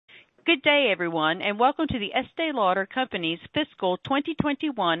Good day, everyone, and welcome to the Estee Lauder Companies Fiscal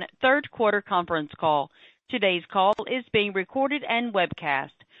 2021 Third Quarter Conference Call. Today's call is being recorded and webcast.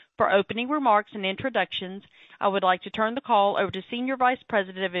 For opening remarks and introductions, I would like to turn the call over to Senior Vice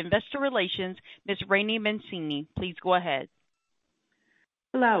President of Investor Relations, Ms. Rainey Mancini. Please go ahead.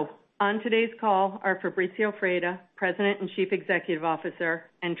 Hello. On today's call are Fabrizio Freda, President and Chief Executive Officer,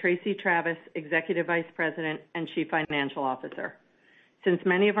 and Tracey Travis, Executive Vice President and Chief Financial Officer. Since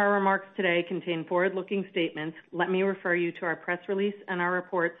many of our remarks today contain forward-looking statements, let me refer you to our press release and our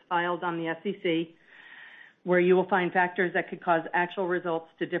reports filed on the SEC, where you will find factors that could cause actual results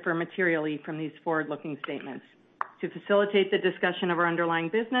to differ materially from these forward-looking statements. To facilitate the discussion of our underlying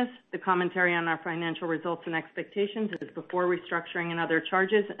business, the commentary on our financial results and expectations is before restructuring and other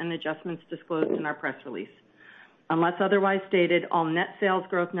charges and adjustments disclosed in our press release. Unless otherwise stated, all net sales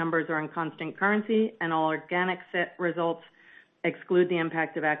growth numbers are in constant currency and all organic set results exclude the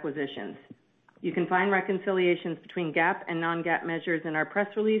impact of acquisitions. You can find reconciliations between GAAP and non-GAAP measures in our press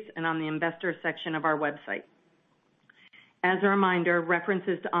release and on the investor section of our website. As a reminder,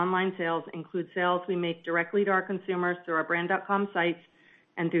 references to online sales include sales we make directly to our consumers through our brand.com sites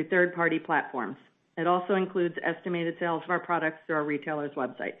and through third-party platforms. It also includes estimated sales of our products through our retailers'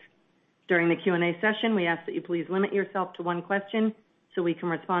 websites. During the Q&A session, we ask that you please limit yourself to one question so we can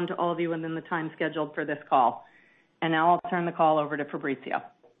respond to all of you within the time scheduled for this call. And now I'll turn the call over to Fabrizio.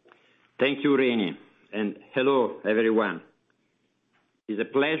 Thank you, Rainey, and hello, everyone. It's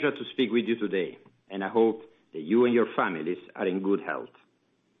a pleasure to speak with you today, and I hope that you and your families are in good health.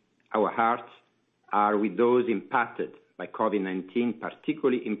 Our hearts are with those impacted by COVID-19,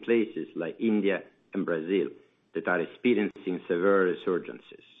 particularly in places like India and Brazil that are experiencing severe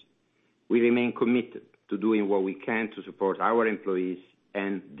resurgences. We remain committed to doing what we can to support our employees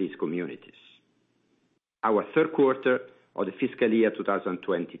and these communities. Our third quarter of the fiscal year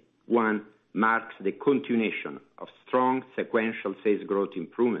 2021 marks the continuation of strong sequential sales growth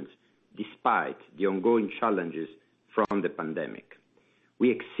improvements despite the ongoing challenges from the pandemic.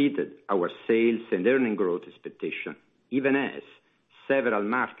 We exceeded our sales and earning growth expectation even as several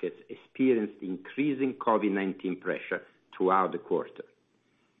markets experienced increasing COVID-19 pressure throughout the quarter.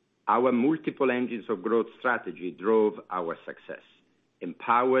 Our multiple engines of growth strategy drove our success,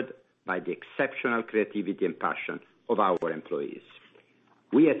 empowered by the exceptional creativity and passion of our employees.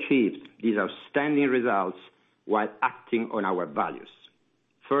 We achieved these outstanding results while acting on our values.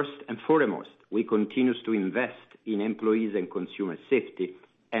 First and foremost, we continue to invest in employees and consumer safety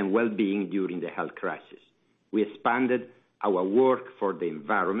and well-being during the health crisis. We expanded our work for the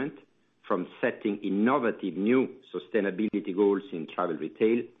environment from setting innovative new sustainability goals in travel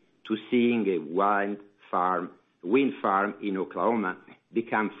retail to seeing a wind farm in Oklahoma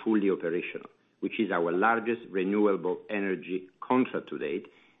become fully operational, which is our largest renewable energy contract to date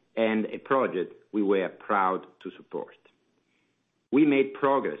and a project we were proud to support. We made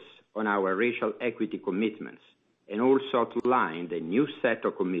progress on our racial equity commitments and also outlined a new set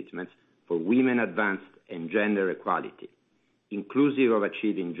of commitments for women advanced and gender equality, inclusive of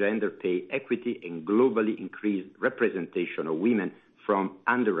achieving gender pay equity and globally increased representation of women from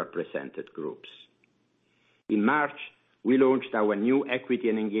underrepresented groups. In March, we launched our new Equity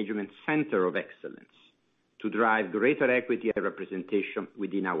and Engagement Center of Excellence to drive greater equity and representation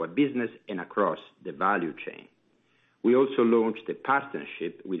within our business and across the value chain. We also launched a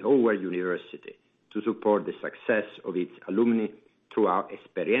partnership with Howard University to support the success of its alumni through our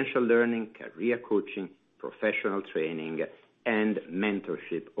experiential learning, career coaching, professional training, and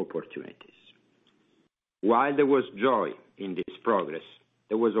mentorship opportunities. While there was joy in this progress,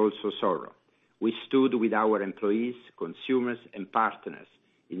 there was also sorrow. We stood with our employees, consumers, and partners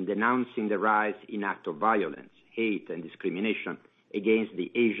in denouncing the rise in acts of violence, hate, and discrimination against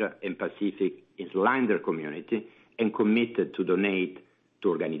the Asia and Pacific Islander community and committed to donate to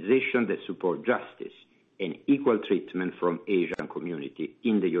organizations that support justice and equal treatment from Asian community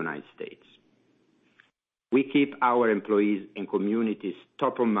in the United States. We keep our employees and communities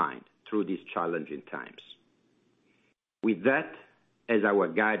top of mind through these challenging times. With that as our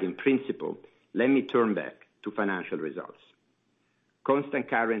guiding principle, let me turn back to financial results. Constant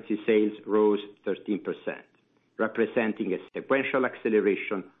currency sales rose 13%, representing a sequential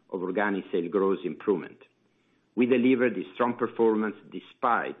acceleration of organic sales growth improvement. We delivered a strong performance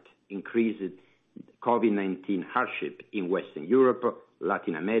despite increased COVID-19 hardship in Western Europe,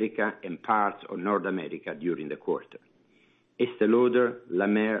 Latin America, and parts of North America during the quarter. Estee Lauder, La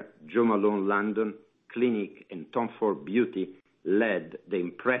Mer, Jo Malone London, Clinique, and Tom Ford Beauty led the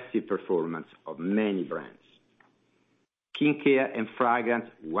impressive performance of many brands. Skincare and fragrance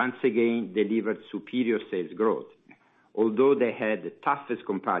once again delivered superior sales growth, although they had the toughest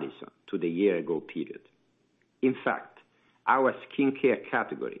comparison to the year-ago period. In fact, our skincare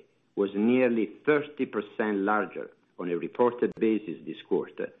category was nearly 30% larger on a reported basis this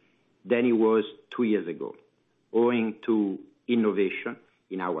quarter than it was 2 years ago, owing to innovation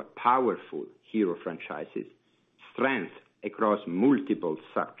in our powerful hero franchises, strength across multiple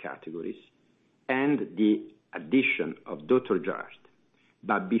subcategories, and the addition of Dr. Jart,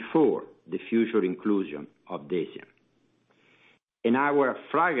 but before the future inclusion of Deciem. And our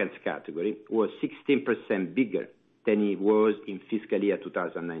fragrance category was 16% bigger than it was in fiscal year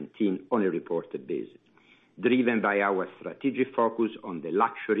 2019 on a reported basis, driven by our strategic focus on the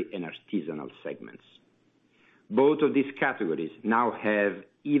luxury and artisanal segments. Both of these categories now have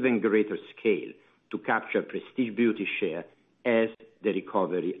even greater scale to capture prestige beauty share as the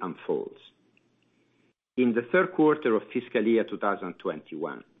recovery unfolds. In the third quarter of fiscal year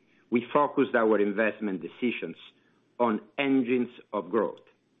 2021, we focused our investment decisions on engines of growth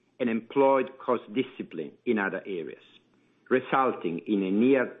and employed cost discipline in other areas, resulting in a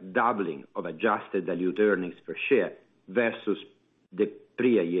near doubling of adjusted diluted earnings per share versus the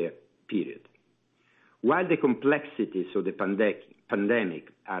prior year period. While the complexities of the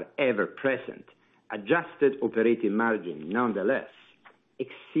pandemic are ever present, adjusted operating margin nonetheless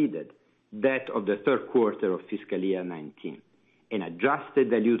exceeded that of the third quarter of fiscal year 19, and adjusted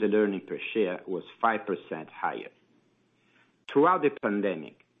diluted earnings per share was 5% higher. Throughout the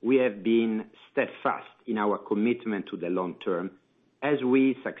pandemic, we have been steadfast in our commitment to the long term as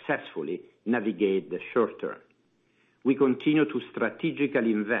we successfully navigate the short term. We continue to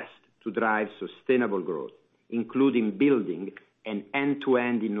strategically invest to drive sustainable growth, including building an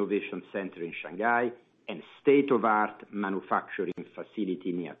end-to-end innovation center in Shanghai and state-of-art manufacturing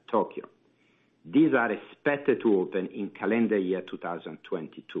facility near Tokyo. These are expected to open in calendar year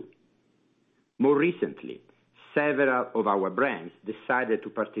 2022. More recently, several of our brands decided to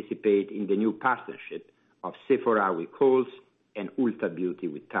participate in the new partnership of Sephora with Kohl's and Ulta Beauty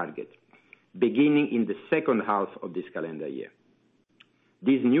with Target, beginning in the second half of this calendar year.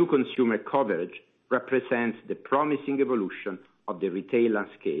 This new consumer coverage represents the promising evolution of the retail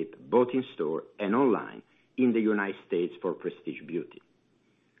landscape, both in store and online, in the United States for prestige beauty.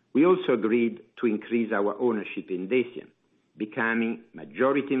 We also agreed to increase our ownership in Deciem, becoming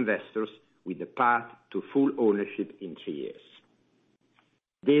majority investors with the path to full ownership in 3 years.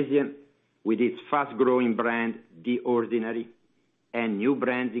 Deciem, with its fast-growing brand, The Ordinary, and new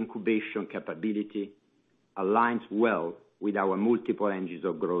brand incubation capability, aligns well with our multiple engines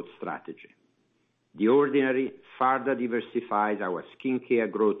of growth strategy. The Ordinary further diversifies our skincare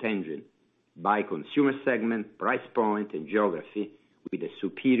growth engine by consumer segment, price point, and geography with a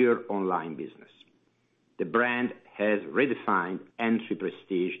superior online business. The brand has redefined entry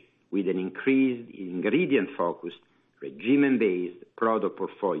prestige with an increased ingredient-focused, regimen-based product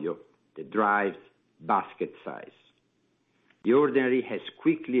portfolio that drives basket size. The Ordinary has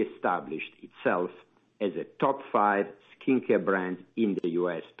quickly established itself as a top 5 skincare brand in the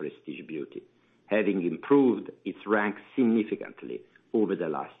U.S. prestige beauty, having improved its rank significantly over the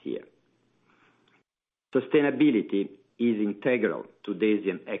last year. Sustainability is integral to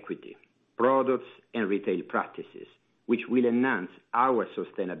Deciem equity, products, and retail practices, which will enhance our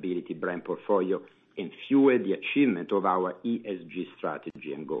sustainability brand portfolio and fuel the achievement of our ESG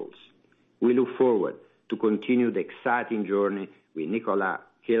strategy and goals. We look forward to continue the exciting journey with Nicola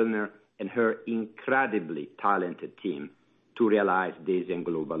Kellner and her incredibly talented team to realize Deciem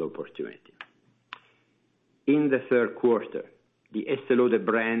global opportunity. In the third quarter, the Estee Lauder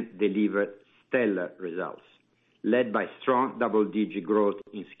brand delivered stellar results, led by strong double-digit growth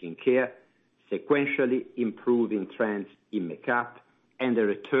in skincare, sequentially improving trends in makeup, and a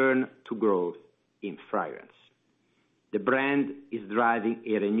return to growth in fragrance. The brand is driving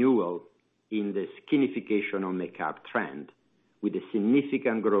a renewal in the skinification of makeup trend with a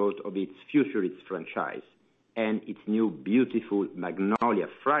significant growth of its Futurist franchise, and its new beautiful Magnolia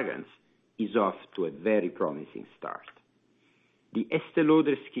fragrance is off to a very promising start. The Estee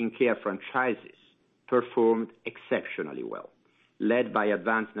Lauder skincare franchises performed exceptionally well, led by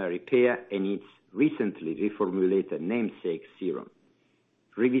Advanced Night Repair and its recently reformulated namesake serum.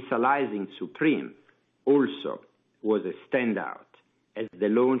 Revitalizing Supreme also was a standout, as the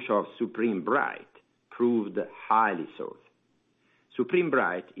launch of Supreme Bright proved highly sought. Supreme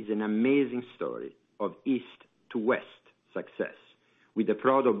Bright is an amazing story of east to west success, with the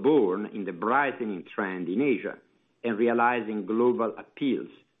product born in the brightening trend in Asia and realizing global appeals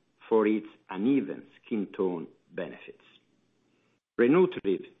for its uneven skin tone benefits.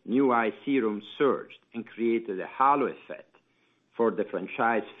 Re-Nutriv New Eye Serum surged and created a halo effect for the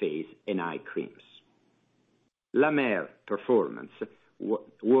franchise face and eye creams. La Mer performance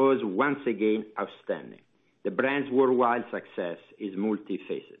was once again outstanding. The brand's worldwide success is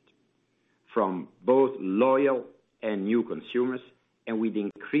multifaceted, from both loyal and new consumers, and with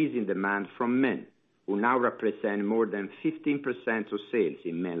increasing demand from men, who now represent more than 15% of sales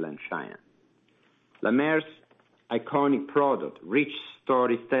in mainland China. La Mer's iconic product, rich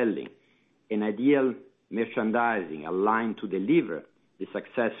storytelling, and ideal merchandising aligned to deliver the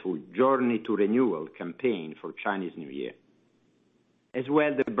successful Journey to Renewal campaign for Chinese New Year. As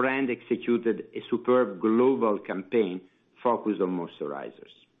well, the brand executed a superb global campaign focused on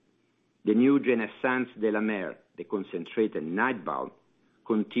moisturizers. The new Genaissance de la Mer, the concentrated night balm,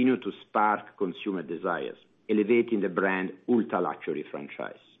 continued to spark consumer desires, elevating the brand ultra-luxury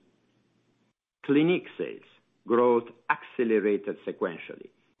franchise. Clinique sales growth accelerated sequentially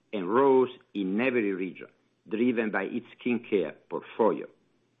and rose in every region, driven by its skincare portfolio.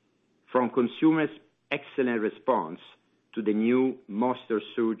 From consumers' excellent response to the new Moisture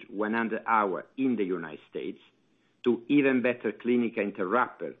Surge 100 Hour in the United States, to even better Clinique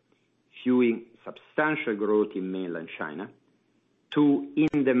Interrupter, fueling substantial growth in mainland China, to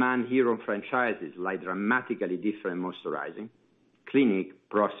in-demand hero franchises like Dramatically Different Moisturizing, Clinique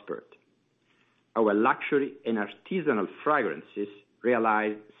prospered. Our luxury and artisanal fragrances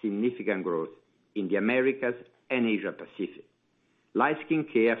realized significant growth in the Americas and Asia Pacific. Light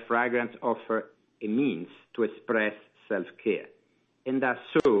skincare fragrance offer a means to express self-care, and does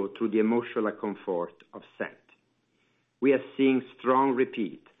so through the emotional comfort of scent. We are seeing strong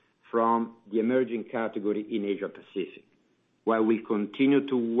repeat from the emerging category in Asia Pacific, while we continue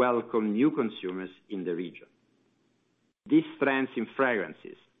to welcome new consumers in the region. These strengths in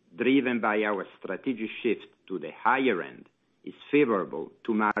fragrances, driven by our strategic shift to the higher end, is favorable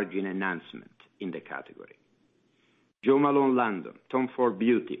to margin enhancement in the category. Jo Malone London, Tom Ford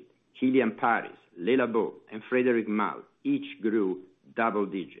Beauty, Kilian Paris, Le Labo, and Frederic Malle each grew double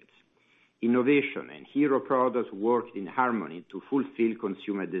digits. Innovation and hero products worked in harmony to fulfill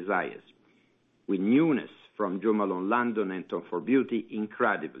consumer desires, with newness from Jo Malone London and Tom Ford Beauty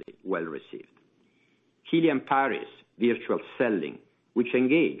incredibly well received. Kilian Paris virtual selling, which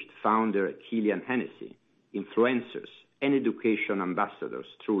engaged founder Kilian Hennessy, influencers, and education ambassadors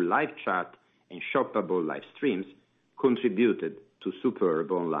through live chat and shoppable live streams, contributed to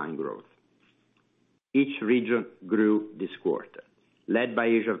superb online growth. Each region grew this quarter, led by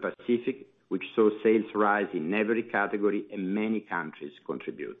Asia Pacific, which saw sales rise in every category and many countries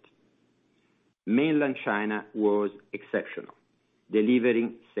contribute. Mainland China was exceptional,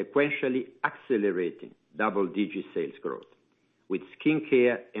 delivering sequentially accelerating double-digit sales growth, with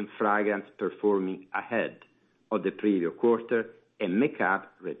skincare and fragrance performing ahead of the previous quarter and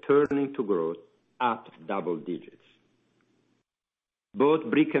makeup returning to growth up double digits. Both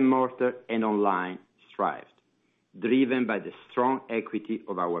brick and mortar and online thrived, driven by the strong equity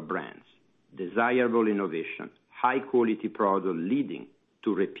of our brands, desirable innovation, high-quality product leading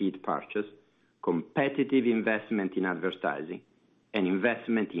to repeat purchase, competitive investment in advertising, and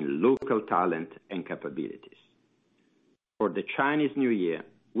investment in local talent and capabilities. For the Chinese New Year,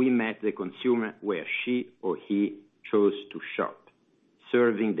 we met the consumer where she or he chose to shop,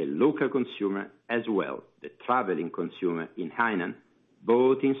 serving the local consumer as well the traveling consumer in Hainan,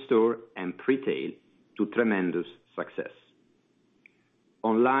 both in store and pre-tail, to tremendous success.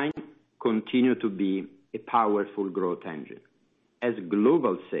 Online continued to be a powerful growth engine, as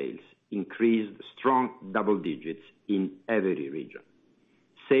global sales increased strong double digits in every region.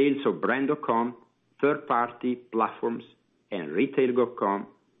 Sales of brand.com, third-party platforms, and retail.com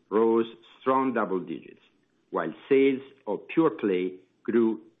rose strong double digits, while sales of pure play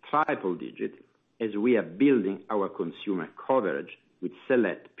grew triple digits as we are building our consumer coverage with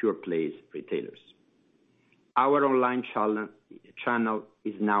select pure plays retailers. Our online channel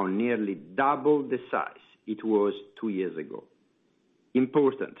is now nearly double the size it was 2 years ago.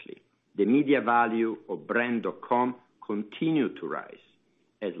 Importantly, the media value of brand.com continued to rise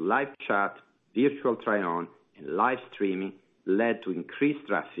as live chat, virtual try-on, and live streaming led to increased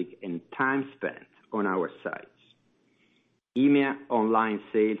traffic and time spent on our sites. EMEA online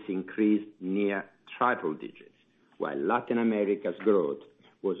sales increased near triple digits, while Latin America's growth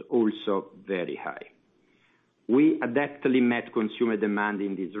was also very high. We adeptly met consumer demand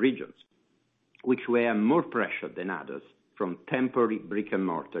in these regions, which were more pressured than others from temporary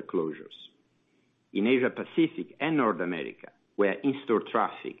brick-and-mortar closures. In Asia Pacific and North America, where in-store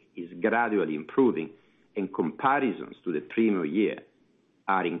traffic is gradually improving and comparisons to the previous year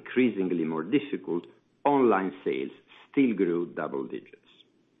are increasingly more difficult, online sales still grew double digits.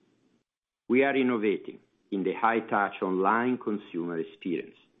 We are innovating in the high-touch online consumer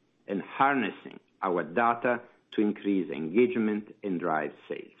experience and harnessing our data to increase engagement and drive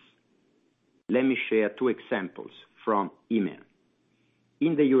sales. Let me share 2 examples from EMEA.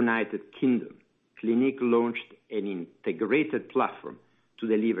 In the United Kingdom, Clinique launched an integrated platform to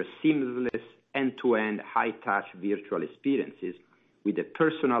deliver seamless end-to-end high-touch virtual experiences with a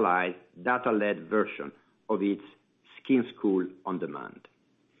personalized data-led version of its Skin School on Demand.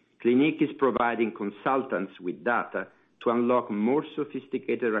 Clinique is providing consultants with data to unlock more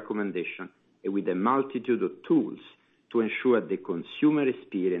sophisticated recommendations and with a multitude of tools to ensure the consumer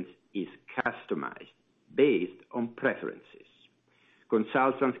experience is customized based on preferences.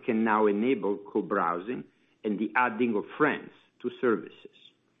 Consultants can now enable co-browsing and the adding of friends to services.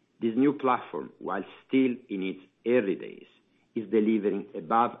 This new platform, while still in its early days, is delivering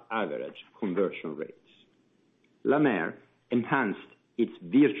above average conversion rates. La Mer enhanced its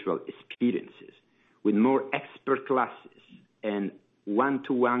virtual experiences with more expert classes and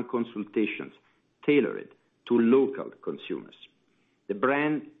one-to-one consultations tailored to local consumers. The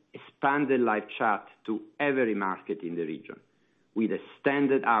brand expanded live chat to every market in the region with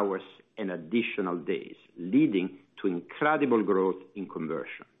extended hours and additional days, leading to incredible growth in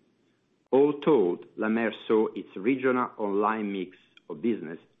conversion. All told, La Mer saw its regional online mix of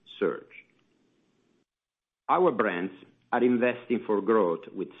business surge. Our brands are investing for growth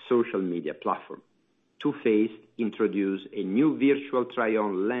with social media platforms. Too Faced introduced a new virtual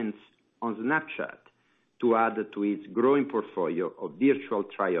try-on lens on Snapchat to add to its growing portfolio of virtual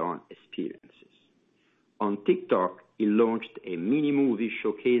try-on experiences. On TikTok, it launched a mini movie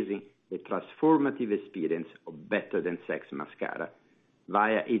showcasing the transformative experience of Better Than Sex mascara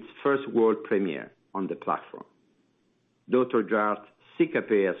via its first world premiere on the platform. Dr. Jart's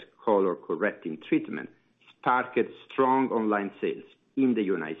Cicapair's color correcting treatment sparked strong online sales in the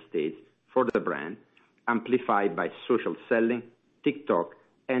United States for the brand, amplified by social selling, TikTok,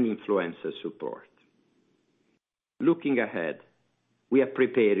 and influencer support. Looking ahead, we are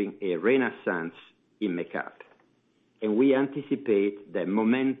preparing a renaissance in makeup, and we anticipate that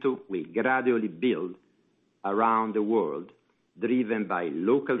momentum will gradually build around the world, driven by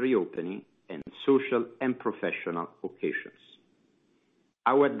local reopening and social and professional occasions.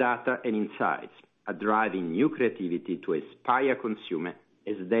 Our data and insights are driving new creativity to inspire consumers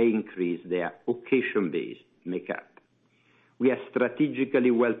as they increase their occasion-based makeup. We are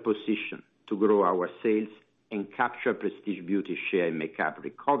strategically well-positioned to grow our sales and capture prestige beauty share in makeup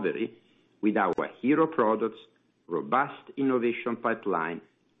recovery with our hero products, robust innovation pipeline,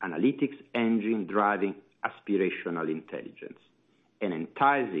 analytics engine driving aspirational intelligence, and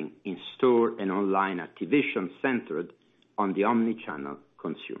enticing in-store and online activation centered on the omni-channel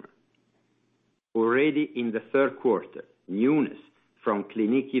consumer. Already in the third quarter, newness from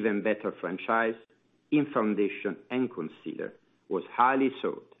Clinique Even Better franchise in foundation and concealer was highly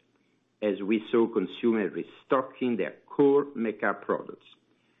sought as we saw consumers restocking their core makeup products.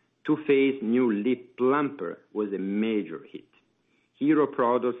 Too Faced new lip plumper was a major hit. Hero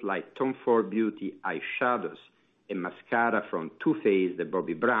products like Tom Ford Beauty eyeshadows and mascara from Too Faced and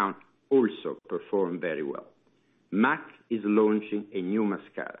Bobbi Brown also performed very well. MAC is launching a new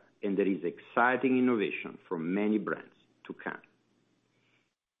mascara, and there is exciting innovation from many brands to come.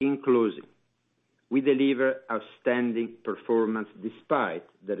 In closing, we deliver outstanding performance despite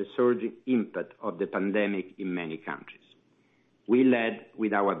the resurging impact of the pandemic in many countries. We led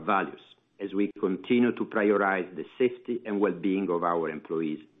with our values as we continue to prioritize the safety and well-being of our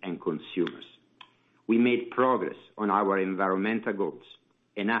employees and consumers. We made progress on our environmental goals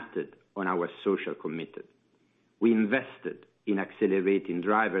and acted on our social commitment. We invested in accelerating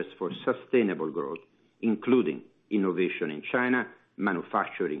drivers for sustainable growth, including innovation in China,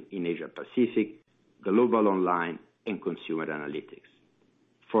 manufacturing in Asia Pacific, global online, and consumer analytics.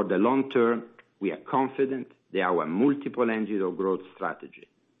 For the long term, we are confident that our multiple engines of growth strategy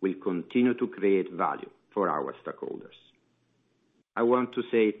will continue to create value for our stakeholders. I want to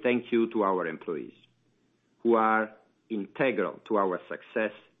say thank you to our employees who are integral to our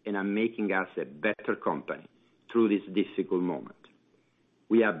success and are making us a better company through this difficult moment.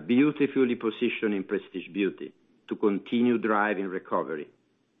 We are beautifully positioned in prestige beauty to continue driving recovery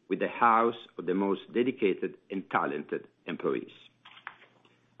with the house of the most dedicated and talented employees.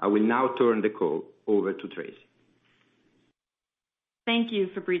 I will now turn the call over to Tracy. Thank you,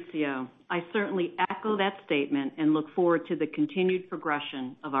 Fabrizio. I certainly echo that statement and look forward to the continued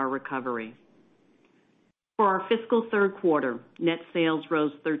progression of our recovery. For our fiscal third quarter, net sales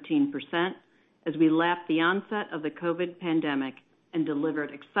rose 13% as we lapped the onset of the COVID pandemic and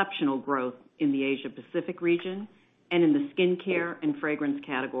delivered exceptional growth in the Asia Pacific region and in the skincare and fragrance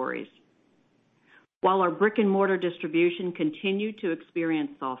categories. While our brick and mortar distribution continued to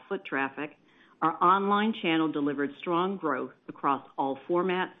experience soft foot traffic, Our online channel delivered strong growth across all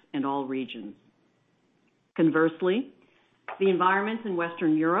formats and all regions. Conversely, the environments in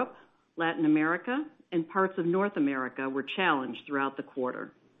Western Europe, Latin America, and parts of North America were challenged throughout the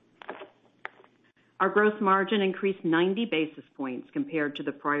quarter. Our gross margin increased 90 basis points compared to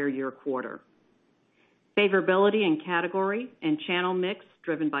the prior year quarter. Favorability in category and channel mix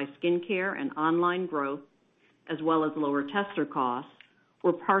driven by skincare and online growth, as well as lower tester costs,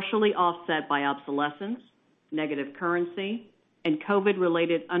 were partially offset by obsolescence, negative currency, and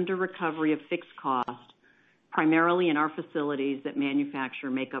COVID-related under-recovery of fixed costs, primarily in our facilities that manufacture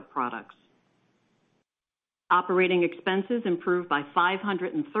makeup products. Operating expenses improved by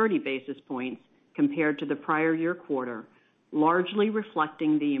 530 basis points compared to the prior year quarter, largely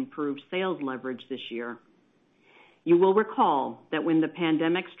reflecting the improved sales leverage this year. You will recall that when the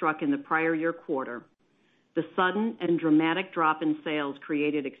pandemic struck in the prior year quarter, the sudden and dramatic drop in sales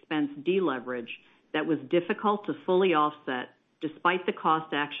created expense deleverage that was difficult to fully offset despite the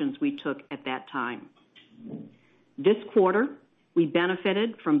cost actions we took at that time. This quarter, we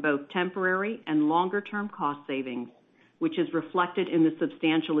benefited from both temporary and longer-term cost savings, which is reflected in the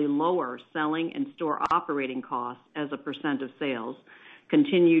substantially lower selling and store operating costs as a percent of sales,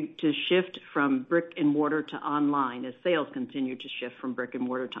 continued to shift from brick and mortar to online as sales continued to shift from brick and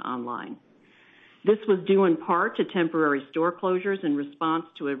mortar to online. This was due in part to temporary store closures in response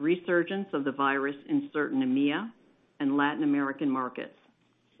to a resurgence of the virus in certain EMEA and Latin American markets.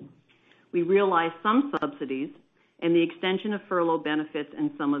 We realized some subsidies and the extension of furlough benefits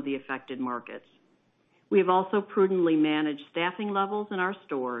in some of the affected markets. We have also prudently managed staffing levels in our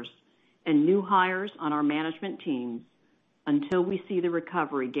stores and new hires on our management teams until we see the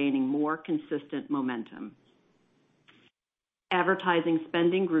recovery gaining more consistent momentum. Advertising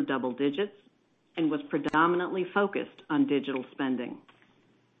spending grew double digits and was predominantly focused on digital spending.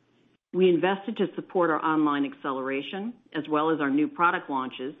 We invested to support our online acceleration as well as our new product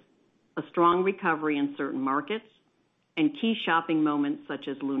launches, a strong recovery in certain markets, and key shopping moments such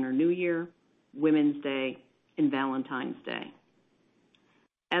as Lunar New Year, Women's Day, and Valentine's Day.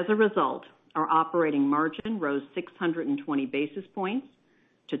 As a result, our operating margin rose 620 basis points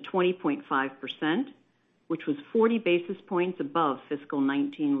to 20.5%, which was 40 basis points above fiscal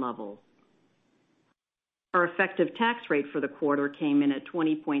 19 levels. Our effective tax rate for the quarter came in at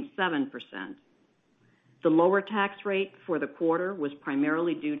 20.7%. The lower tax rate for the quarter was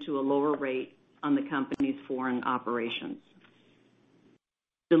primarily due to a lower rate on the company's foreign operations.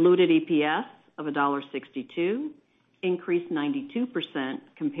 Diluted EPS of $1.62 increased 92%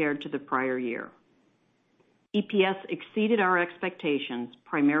 compared to the prior year. EPS exceeded our expectations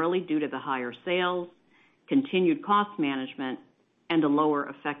primarily due to the higher sales, continued cost management, and a lower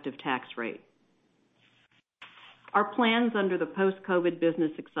effective tax rate. Our plans under the Post-COVID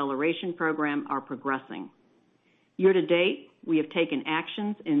Business Acceleration Program are progressing. Year to date, we have taken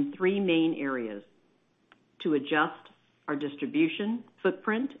actions in three main areas: to adjust our distribution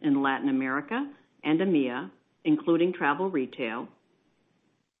footprint in Latin America and EMEA, including travel retail,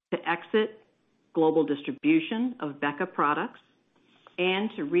 to exit global distribution of Becca products, and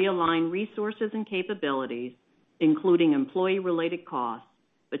to realign resources and capabilities, including employee-related costs,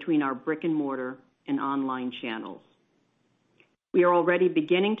 between our brick-and-mortar and online channels. We are already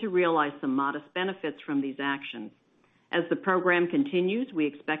beginning to realize some modest benefits from these actions. As the program continues, we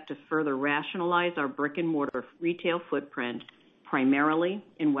expect to further rationalize our brick-and-mortar retail footprint, primarily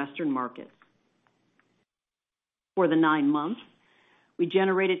in Western markets. For the 9 months, we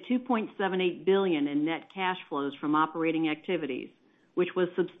generated $2.78 billion in net cash flows from operating activities, which was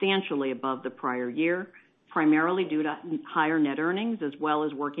substantially above the prior year, primarily due to higher net earnings as well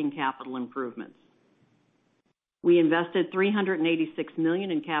as working capital improvements. We invested $386 million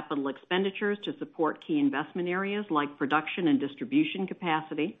in capital expenditures to support key investment areas like production and distribution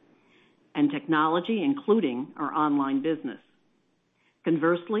capacity and technology, including our online business.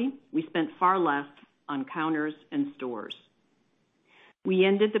 Conversely, we spent far less on counters and stores. We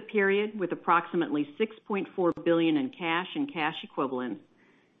ended the period with approximately $6.4 billion in cash and cash equivalents,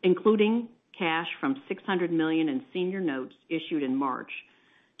 including cash from $600 million in senior notes issued in March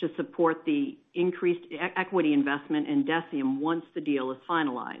to support the increased equity investment in Deciem once the deal is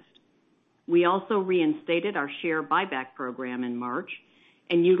finalized. We also reinstated our share buyback program in March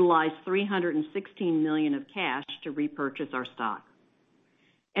and utilized $316 million of cash to repurchase our stock.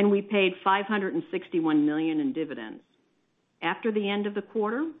 And we paid $561 million in dividends. After the end of the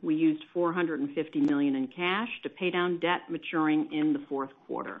quarter, we used $450 million in cash to pay down debt maturing in the fourth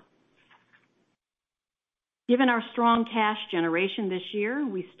quarter. Given our strong cash generation this year,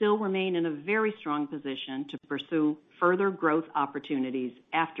 we still remain in a very strong position to pursue further growth opportunities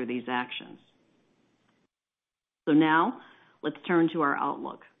after these actions. Now, let's turn to our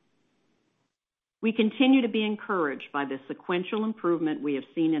outlook. We continue to be encouraged by the sequential improvement we have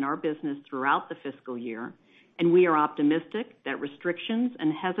seen in our business throughout the fiscal year, and we are optimistic that restrictions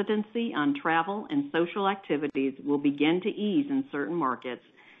and hesitancy on travel and social activities will begin to ease in certain markets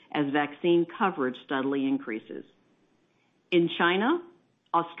as vaccine coverage steadily increases. In China,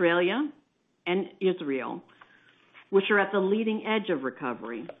 Australia, and Israel, which are at the leading edge of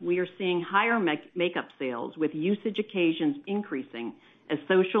recovery, we are seeing higher makeup sales with usage occasions increasing as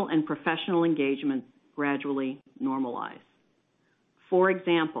social and professional engagements gradually normalize. For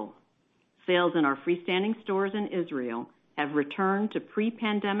example, sales in our freestanding stores in Israel have returned to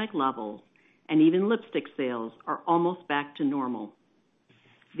pre-pandemic levels, and even lipstick sales are almost back to normal.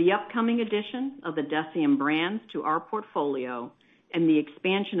 The upcoming addition of the Deciem brands to our portfolio and the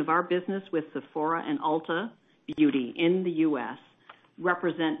expansion of our business with Sephora and Ulta Beauty in the U.S.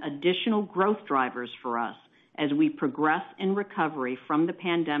 represent additional growth drivers for us as we progress in recovery from the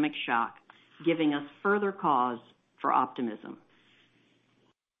pandemic shock, giving us further cause for optimism.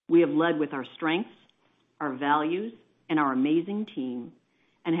 We have led with our strengths, our values, and our amazing team,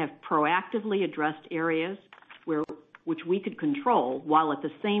 and have proactively addressed areas which we could control, while at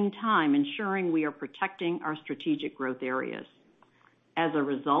the same time ensuring we are protecting our strategic growth areas. As a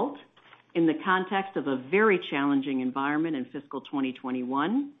result, in the context of a very challenging environment in fiscal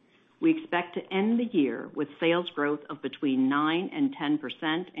 2021, we expect to end the year with sales growth of between 9% and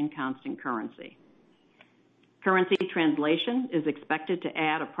 10% in constant currency. Currency translation is expected to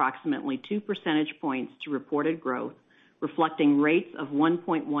add approximately 2 percentage points to reported growth, reflecting rates of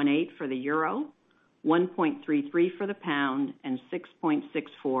 1.18 for the euro, 1.33 for the pound, and 6.64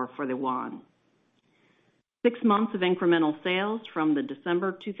 for the yuan. 6 months of incremental sales from the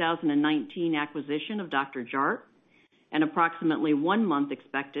December 2019 acquisition of Dr. Jart and approximately 1 month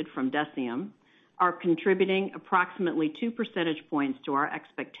expected from Deciem are contributing approximately 2 percentage points to our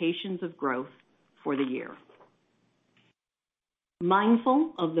expectations of growth for the year.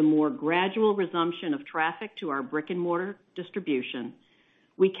 Mindful of the more gradual resumption of traffic to our brick-and-mortar distribution,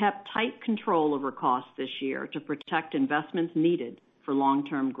 we kept tight control over costs this year to protect investments needed for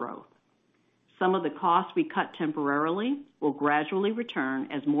long-term growth. Some of the costs we cut temporarily will gradually return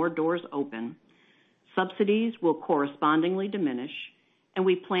as more doors open. Subsidies will correspondingly diminish, and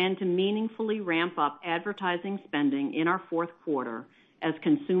we plan to meaningfully ramp up advertising spending in our fourth quarter as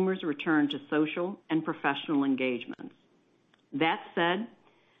consumers return to social and professional engagements. That said,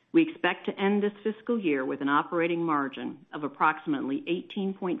 we expect to end this fiscal year with an operating margin of approximately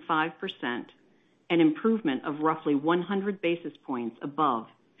 18.5%, an improvement of roughly 100 basis points above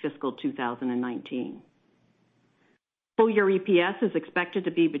fiscal 2019. Full year EPS is expected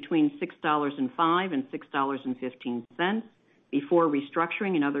to be between $6.05 and $6.15 before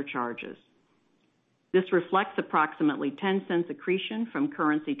restructuring and other charges. This reflects approximately 10 cents accretion from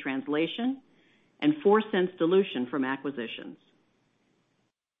currency translation and 4 cents dilution from acquisitions.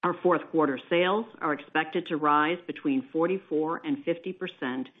 Our fourth quarter sales are expected to rise between 44% and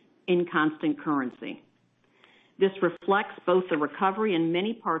 50% in constant currency. This reflects both the recovery in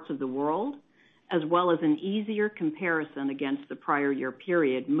many parts of the world, as well as an easier comparison against the prior year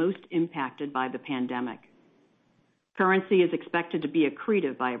period most impacted by the pandemic. Currency is expected to be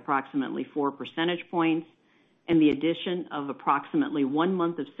accretive by approximately 4 percentage points, and the addition of approximately 1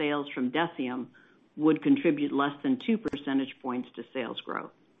 month of sales from Deciem would contribute less than 2 percentage points to sales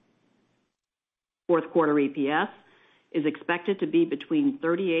growth. Fourth quarter EPS is expected to be between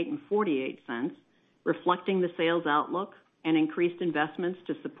 38 and 48 cents, reflecting the sales outlook and increased investments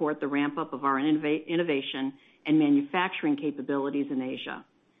to support the ramp-up of our innovation and manufacturing capabilities in Asia.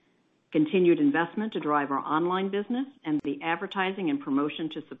 Continued investment to drive our online business and the advertising and promotion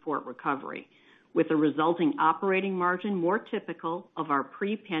to support recovery, with a resulting operating margin more typical of our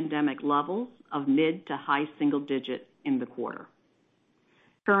pre-pandemic levels of mid to high single digit in the quarter.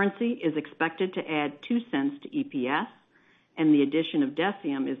 Currency is expected to add 2 cents to EPS, and the addition of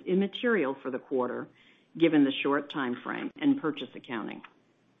Deciem is immaterial for the quarter, given the short time frame and purchase accounting.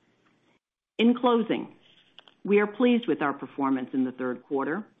 In closing, we are pleased with our performance in the third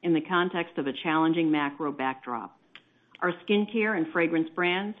quarter in the context of a challenging macro backdrop. Our skincare and fragrance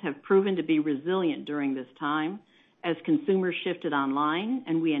brands have proven to be resilient during this time as consumers shifted online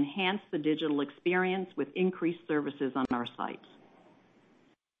and we enhanced the digital experience with increased services on our sites.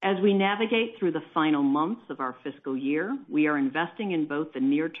 As we navigate through the final months of our fiscal year, we are investing in both the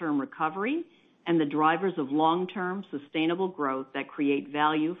near-term recovery and the drivers of long-term sustainable growth that create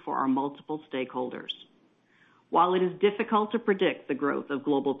value for our multiple stakeholders. While it is difficult to predict the growth of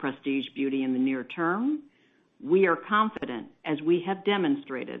global prestige beauty in the near term, we are confident, as we have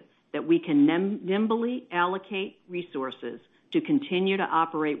demonstrated, that we can nimbly allocate resources to continue to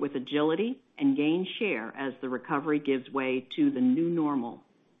operate with agility and gain share as the recovery gives way to the new normal.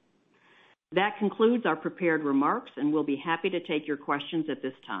 That concludes our prepared remarks, and we'll be happy to take your questions at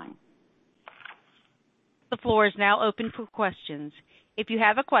this time. The floor is now open for questions. If you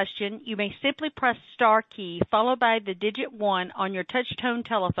have a question, you may simply press star key followed by the digit 1 on your touch-tone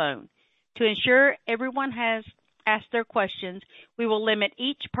telephone. To ensure everyone has asked their questions, we will limit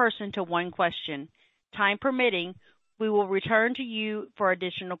each person to 1 question. Time permitting, we will return to you for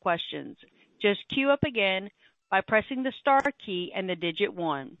additional questions. Just queue up again by pressing the star key and the digit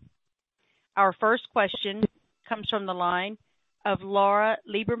 1. Our first question comes from the line of Laura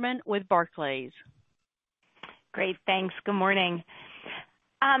Lieberman with Barclays. Great, thanks. Good morning.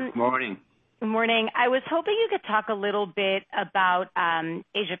 Morning. Good morning. I was hoping you could talk a little bit about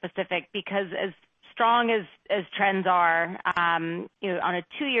Asia Pacific, because as strong as trends are, on a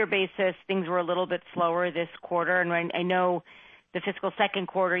 2-year basis, things were a little bit slower this quarter. And I know the fiscal second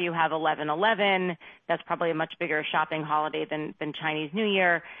quarter you have 11/11. That's probably a much bigger shopping holiday than Chinese New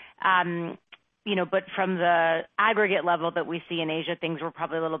Year. But from the aggregate level that we see in Asia, things were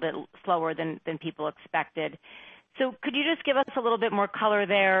probably a little bit slower than people expected. So could you just give us a little bit more color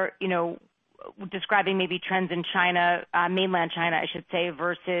there, describing maybe trends in China, mainland China, I should say,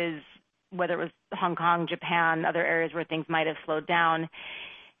 versus whether it was Hong Kong, Japan, other areas where things might have slowed down.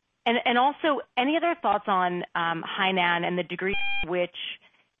 And also, any other thoughts on Hainan and the degree to which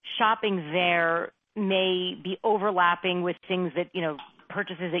shopping there may be overlapping with things that,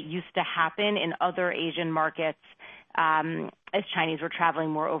 purchases that used to happen in other Asian markets as Chinese were traveling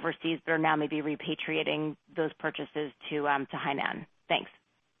more overseas, but are now maybe repatriating those purchases to Hainan? Thanks.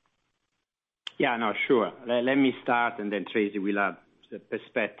 Yeah, no, sure. Let me start, and then Tracy will add the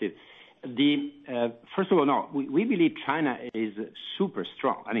perspective. First of all, no, we believe China is super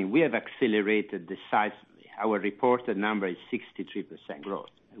strong. I mean, we have accelerated decisively. Our reported number is 63%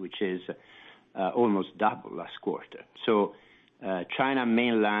 growth, which is almost double last quarter. So China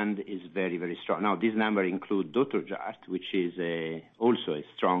mainland is very, very strong. Now, this number includes Dr. Jart, which is also a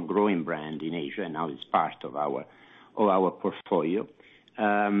strong growing brand in Asia, and now it's part of our portfolio.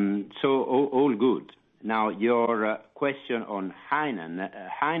 So all good. Now, your question on Hainan.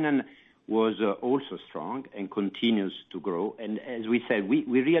 Hainan was also strong and continues to grow. And as we said, we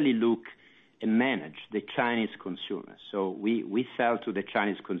really look and manage the Chinese consumers. So we sell to the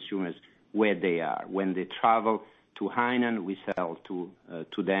Chinese consumers where they are. When they travel to Hainan, we sell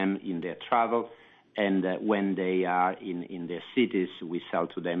to them in their travel. And when they are in their cities, we sell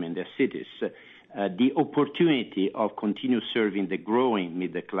to them in their cities. The opportunity of continue serving the growing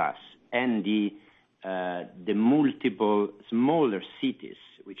middle class and the multiple smaller cities,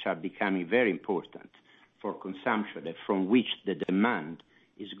 which are becoming very important for consumption, from which the demand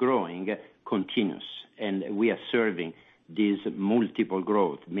is growing, continues. And we are serving this multiple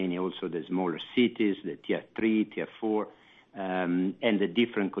growth, many also the smaller cities, the tier 3, tier 4, and the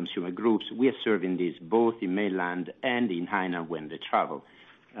different consumer groups. We are serving this both in mainland and in Hainan when they travel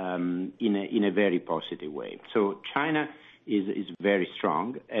in a very positive way. So China is very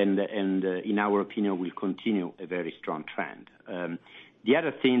strong, and in our opinion will continue a very strong trend. The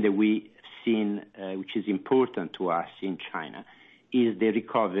other thing that we've seen, which is important to us in China, is the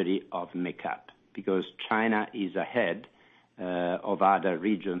recovery of makeup, because China is ahead of other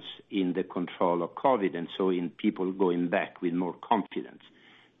regions in the control of COVID, and so in people going back with more confidence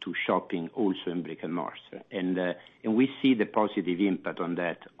to shopping also in brick and mortar. And we see the positive impact on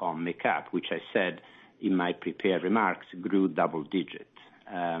that on makeup, which I said in my prepared remarks grew double digit.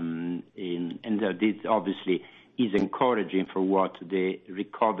 And this obviously is encouraging for what the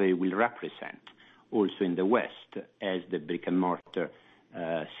recovery will represent also in the West as the brick and mortar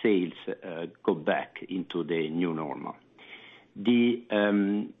sales go back into the new normal. The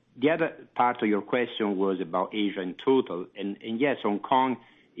other part of your question was about Asia in total, and yes, Hong Kong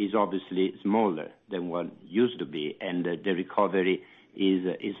is obviously smaller than what used to be, and the recovery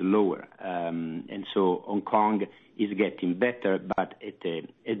is lower, and so Hong Kong is getting better, but it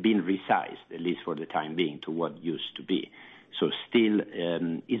had been resized, at least for the time being, to what used to be. So still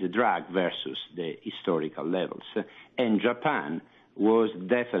is a drag versus the historical levels. And Japan was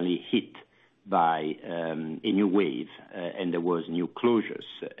definitely hit by a new wave, and there was new closures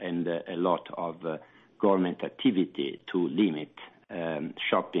and a lot of government activity to limit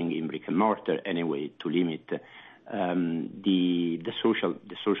shopping in brick and mortar, anyway, to limit the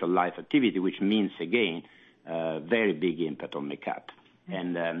social life activity, which means again very big impact on makeup.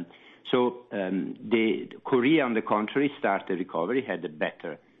 And so the Korea, on the contrary, started recovery, had a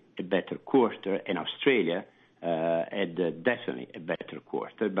better quarter, and Australia had definitely a better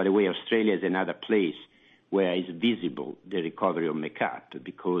quarter. By the way, Australia is another place where is visible the recovery of makeup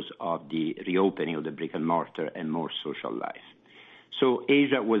because of the reopening of the brick and mortar and more social life. So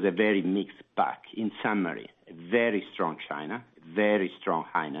Asia was a very mixed bag. In summary, a very strong China, very strong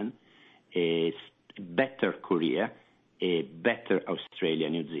Hainan, a better Korea, a better Australia,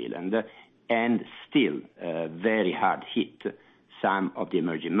 New Zealand, and still very hard hit some of the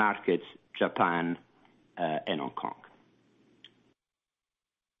emerging markets, Japan and Hong Kong.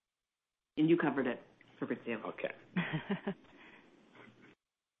 And you covered it, Fabrizio. Okay.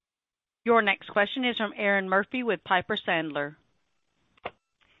 Your next question is from Erinn Murphy with Piper Sandler.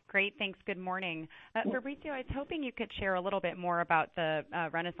 Great, thanks. Good morning. Fabrizio, I was hoping you could share a little bit more about the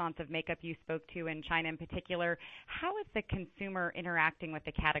renaissance of makeup you spoke to in China in particular. How is the consumer interacting with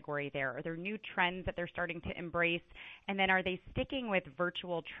the category there? Are there new trends that they're starting to embrace? And then are they sticking with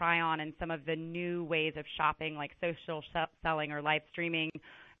virtual try-on and some of the new ways of shopping like social selling or live streaming?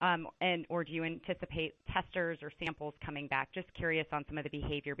 Or do you anticipate testers or samples coming back? Just curious on some of the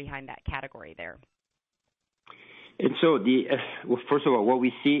behavior behind that category there. And so, first of all, what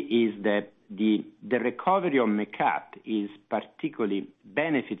we see is that the recovery of makeup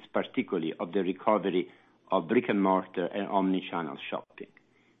benefits particularly of the recovery of brick and mortar and omni-channel shopping,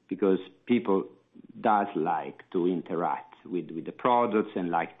 because people does like to interact with the products and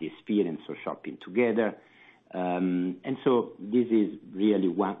like the experience of shopping together. And so this is really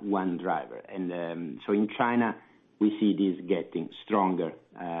one driver. And so in China, we see this getting stronger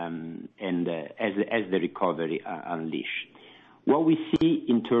and as the recovery unleash. What we see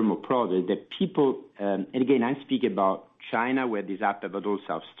in terms of product, that people, and again, I speak about China where this happened, but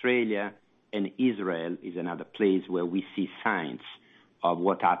also Australia and Israel is another place where we see signs of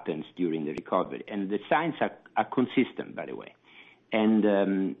what happens during the recovery. And the signs are consistent, by the way.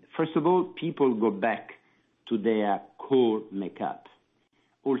 And first of all, people go back to their core makeup,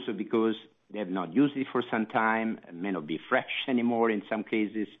 also because they have not used it for some time, it may not be fresh anymore in some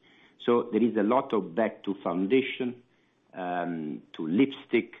cases. So there is a lot of back to foundation, to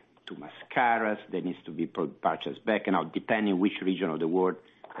lipstick, to mascaras that needs to be purchased back. And now, depending which region of the world,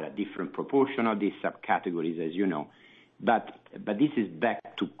 there are different proportion of these subcategories, as you know. But this is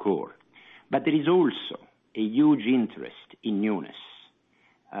back to core. But there is also a huge interest in newness.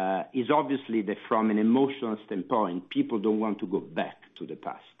 Is obviously that from an emotional standpoint, people don't want to go back to the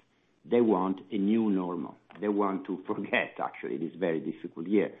past. They want a new normal. They want to forget, actually, this very difficult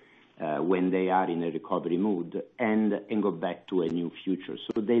year when they are in a recovery mood and go back to a new future.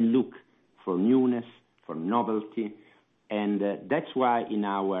 So they look for newness, for novelty. And that's why in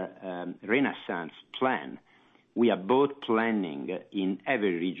our Renaissance plan, we are both planning in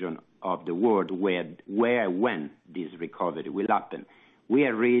every region of the world when this recovery will happen. We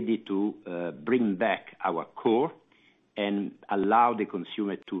are ready to bring back our core and allow the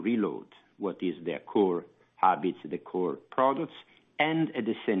consumer to reload what is their core habits, the core products, and at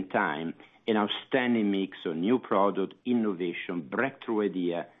the same time, an outstanding mix of new product, innovation, breakthrough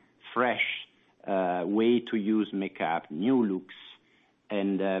idea, fresh way to use makeup, new looks,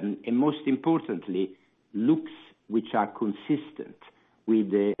 and most importantly, looks which are consistent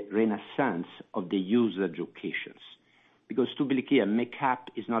with the renaissance of the usage occasions. Because to be clear, makeup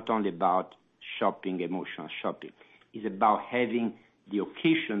is not only about shopping, emotional shopping. It's about having the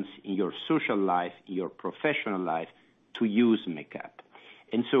occasions in your social life, in your professional life, to use makeup.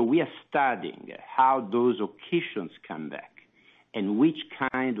 And so we are studying how those occasions come back and which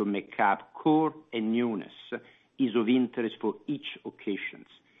kind of makeup, core and newness, is of interest for each occasion.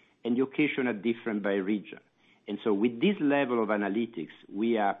 And the occasions are different by region. And so with this level of analytics,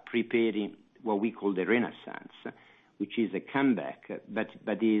 we are preparing what we call the Renaissance, which is a comeback, but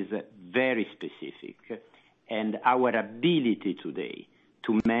is very specific. And our ability today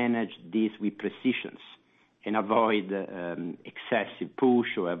to manage this with precision and avoid excessive push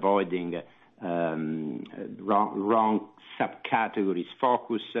or avoiding wrong subcategories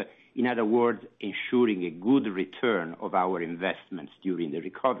focus. In other words, ensuring a good return of our investments during the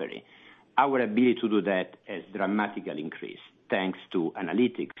recovery. Our ability to do that has dramatically increased thanks to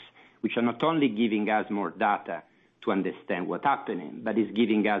analytics, which are not only giving us more data to understand what's happening, but is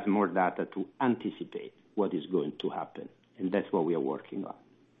giving us more data to anticipate what is going to happen. And that's what we are working on.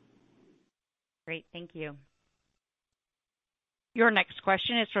 Great, thank you. Your next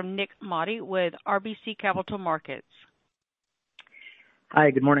question is from Nik Modi with RBC Capital Markets.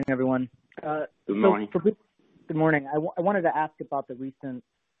 Hi, good morning, everyone. Good morning. Good morning. I wanted to ask about the recent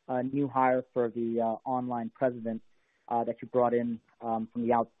new hire for the online president that you brought in from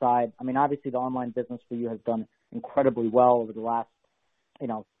the outside. I mean, obviously the online business for you has done incredibly well over the last,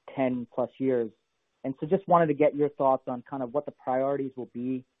 10 plus years. And so just wanted to get your thoughts on kind of what the priorities will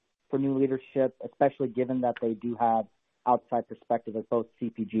be for new leadership, especially given that they do have outside perspective of both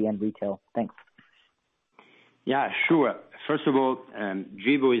CPG and retail. Thanks. Yeah, sure. First of all,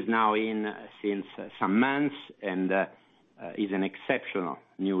 Gibo is now in since some months and is an exceptional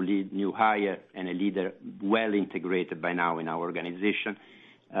new hire and a leader well integrated by now in our organization.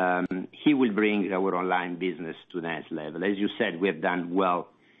 He will bring our online business to the next level. As you said, we have done well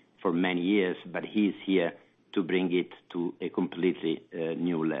for many years, but he's here to bring it to a completely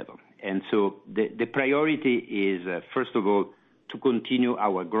new level. And so the priority is, first of all, to continue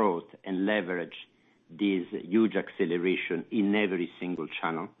our growth and leverage this huge acceleration in every single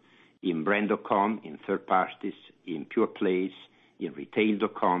channel, in brand.com, in third parties, in pure plays, in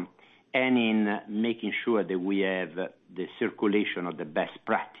retail.com, and in making sure that we have the circulation of the best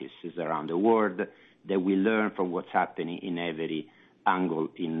practices around the world, that we learn from what's happening in every angle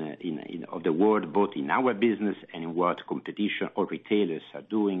of the world, both in our business and in what competition or retailers are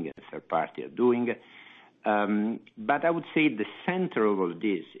doing and third party are doing. But I would say the center of all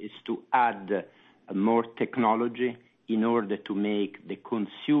this is to add more technology in order to make the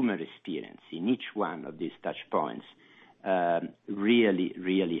consumer experience in each one of these touch points really,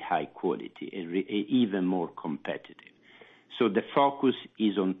 really high quality and even more competitive. So the focus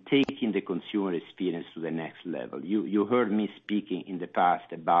is on taking the consumer experience to the next level. You heard me speaking in the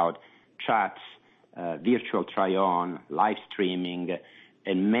past about chats, virtual try-on, live streaming,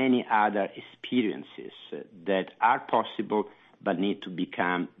 and many other experiences that are possible but need to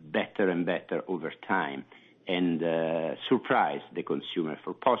become better and better over time and surprise the consumer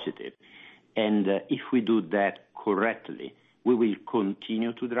for positive. And if we do that correctly, we will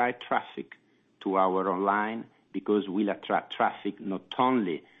continue to drive traffic to our online, because we'll attract traffic not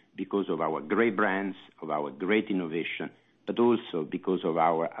only because of our great brands, of our great innovation, but also because of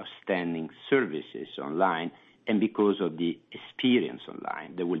our outstanding services online and because of the experience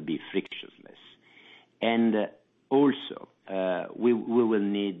online that will be frictionless. And also, we will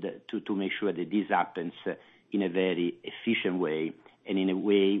need to make sure that this happens in a very efficient way and in a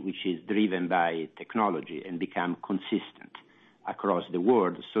way which is driven by technology and become consistent across the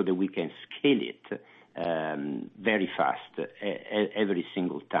world so that we can scale it very fast every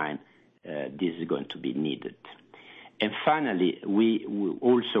single time this is going to be needed. And finally, we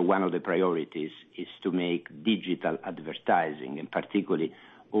also, one of the priorities is to make digital advertising, and particularly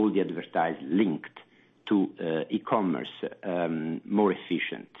all the advertising linked to e-commerce more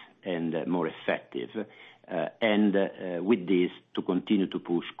efficient and more effective, and with this to continue to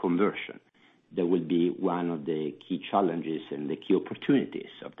push conversion. That will be one of the key challenges and the key opportunities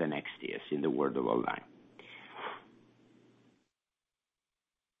of the next years in the world of online.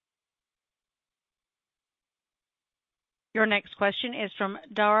 Your next question is from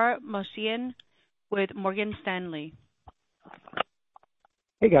Dara Mohsenian with Morgan Stanley.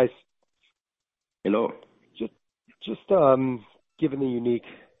 Hey, guys. Hello. Just given the unique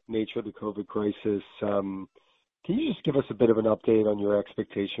nature of the COVID crisis, can you just give us a bit of an update on your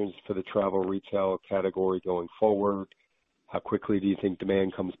expectations for the travel retail category going forward? How quickly do you think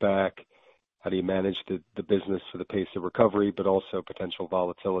demand comes back? How do you manage the business for the pace of recovery, but also potential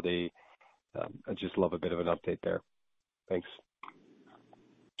volatility? I'd just love a bit of an update there. Thanks.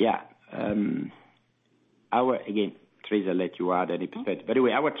 Yeah. Again, Tracy, I'll let you add any perspective. By the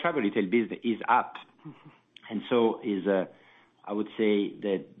way, our travel retail business is up. And so is, I would say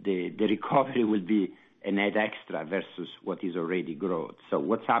that the recovery will be a net extra versus what is already growth. So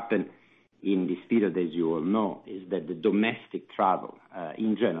what's happened in this period, as you all know, is that the domestic travel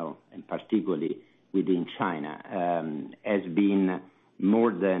in general, and particularly within China, has been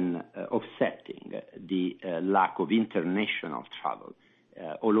more than offsetting the lack of international travel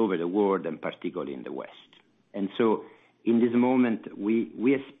all over the world and particularly in the West. And so in this moment,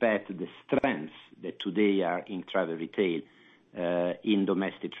 we expect the strengths that today are in travel retail in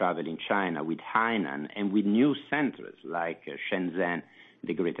domestic travel in China with Hainan and with new centers like Shenzhen,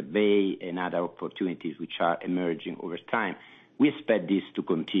 the Greater Bay, and other opportunities which are emerging over time. We expect this to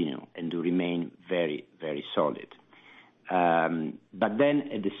continue and to remain very, very solid. But then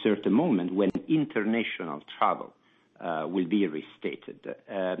at a certain moment when international travel will be restated,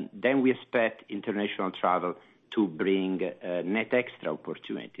 then we expect international travel to bring net extra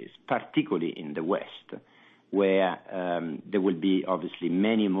opportunities, particularly in the West, where there will be obviously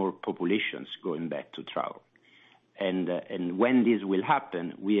many more populations going back to travel. And when this will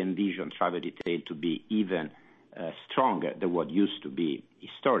happen, we envision travel retail to be even stronger than what used to be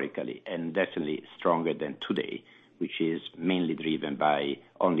historically, and definitely stronger than today, which is mainly driven by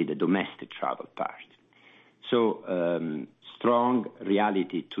only the domestic travel part. Strong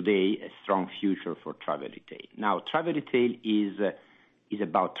reality today, a strong future for travel retail. Now, travel retail is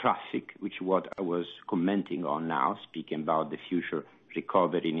about traffic, which is what I was commenting on now, speaking about the future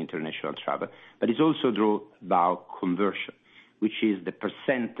recovery in international travel, but it's also about conversion, which is the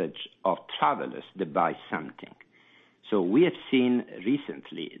percentage of travelers that buy something. So we have seen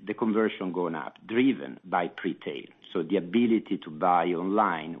recently the conversion going up, driven by pre-tail, so the ability to buy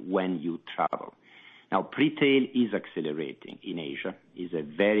online when you travel. Now, pre-tail is accelerating in Asia. It's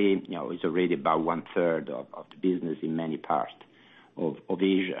already about 1/3 of the business in many parts of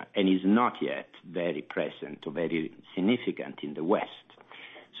Asia, and is not yet very present or very significant in the West.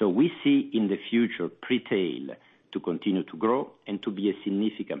 So we see in the future pre-tail to continue to grow and to be a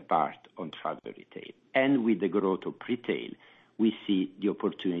significant part on travel retail. And with the growth of pre-tail, we see the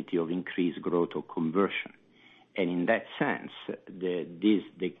opportunity of increased growth of conversion. And in that sense,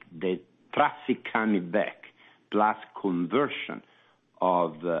 the traffic coming back plus conversion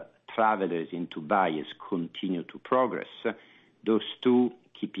of travelers into buyers continue to progress. Those two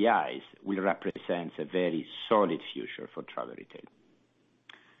KPIs will represent a very solid future for travel retail.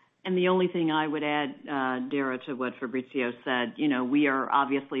 And the only thing I would add, Dara, to what Fabrizio said, we are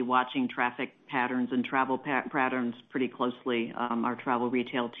obviously watching traffic patterns and travel patterns pretty closely. Our travel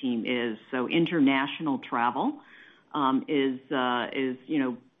retail team is. So international travel is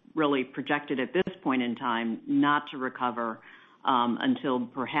really projected at this point in time not to recover until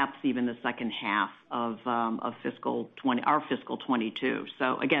perhaps even the second half of our fiscal 22.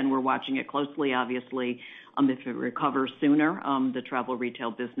 So again, we're watching it closely. Obviously, if it recovers sooner, the travel retail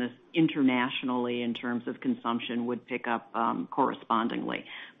business internationally in terms of consumption would pick up correspondingly.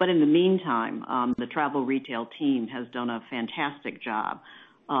 But in the meantime, the travel retail team has done a fantastic job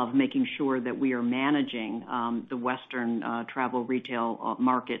of making sure that we are managing the Western travel retail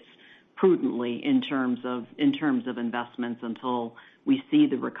markets prudently in terms of investments until we see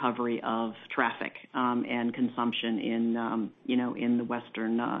the recovery of traffic and consumption in the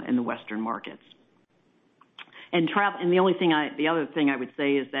Western markets. And the other thing I would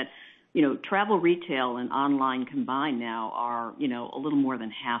say is that travel retail and online combined now are a little more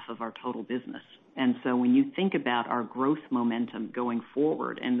than half of our total business. And so when you think about our growth momentum going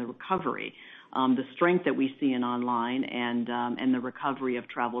forward and the recovery, the strength that we see in online and the recovery of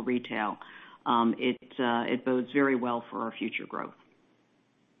travel retail, it bodes very well for our future growth.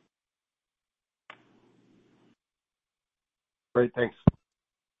 Great, thanks.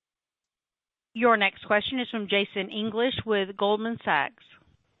 Your next question is from Jason English with Goldman Sachs.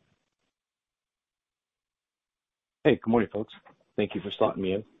 Hey, good morning, folks. Thank you for slotting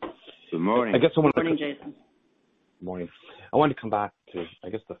me in. Good morning. Good morning, Jason. Good morning. I wanted to come back to,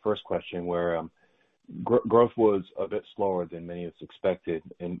 the first question where growth was a bit slower than many of us expected.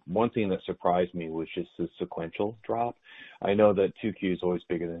 And one thing that surprised me was just the sequential drop. I know that 2Q is always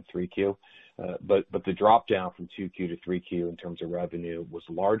bigger than 3Q, but the drop down from 2Q to 3Q in terms of revenue was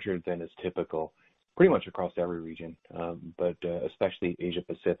larger than is typical pretty much across every region, but especially Asia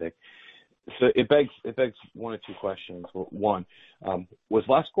Pacific. So it begs one or two questions. One, was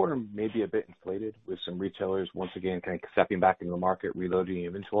last quarter maybe a bit inflated with some retailers once again kind of stepping back into the market, reloading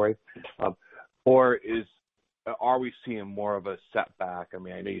inventory, or are we seeing more of a setback? I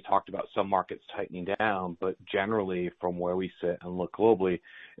mean, I know you talked about some markets tightening down, but generally from where we sit and look globally,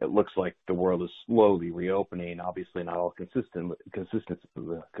 it looks like the world is slowly reopening. Obviously, not all consistently.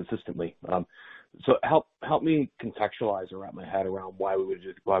 So help me contextualize or wrap my head around why we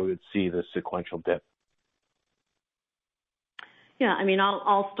would see the sequential dip. Yeah, I mean,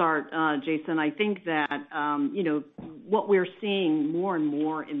 I'll start, Jason. I think that what we're seeing more and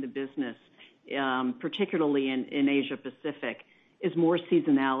more in the business, particularly in Asia Pacific, is more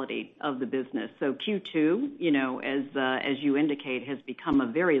seasonality of the business. So Q2, as you indicate, has become a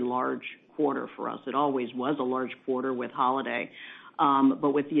very large quarter for us. It always was a large quarter with holiday,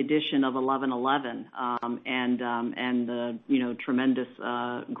 but with the addition of 11/11 and the tremendous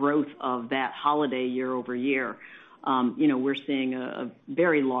growth of that holiday year over year, we're seeing a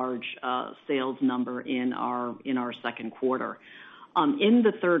very large sales number in our second quarter. In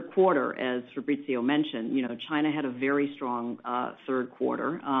the third quarter, as Fabrizio mentioned, China had a very strong third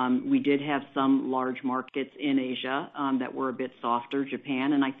quarter. We did have some large markets in Asia that were a bit softer,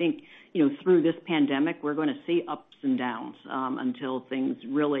 Japan, and I think through this pandemic we're going to see ups and downs until things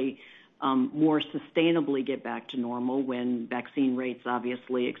really more sustainably get back to normal when vaccine rates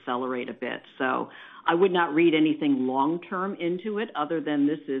obviously accelerate a bit. So I would not read anything long-term into it other than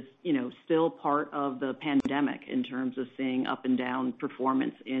this is, still part of the pandemic in terms of seeing up and down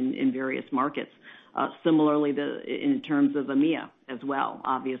performance in various markets. Similarly, in terms of EMEA as well,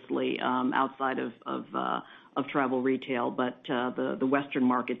 obviously, outside of travel retail, but the Western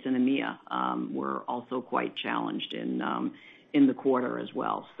markets in EMEA were also quite challenged in the quarter as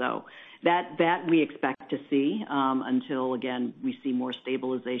well. So that we expect to see until, again, we see more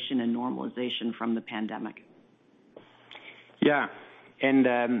stabilization and normalization from the pandemic. Yeah, and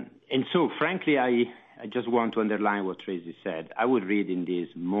so frankly, I just want to underline what Tracy said. I would read in this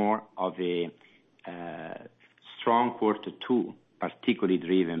more of a strong quarter two, particularly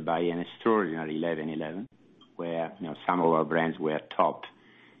driven by an extraordinary 11/11, where some of our brands were top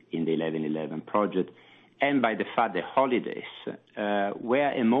in the 11/11 project, and by the fact that holidays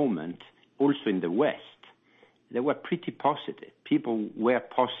were a moment also in the West. They were pretty positive. People were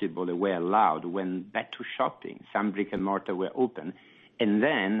possible, they were allowed, went back to shopping. Some brick and mortar were open. And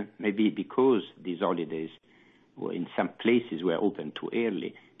then, maybe because these holidays were in some places were open too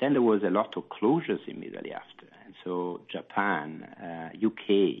early, then there was a lot of closures immediately after. And so Japan,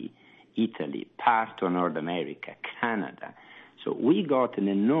 UK, Italy, part of North America, Canada. So we got an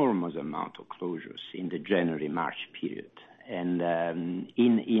enormous amount of closures in the January-March period, and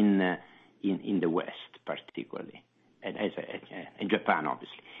in the West particularly, and in Japan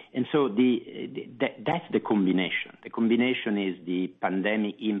obviously. And so that's the combination. The combination is the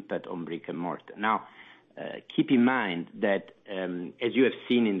pandemic impact on brick and mortar. Now, keep in mind that as you have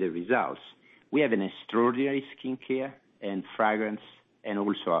seen in the results, we have an extraordinary skincare and fragrance, and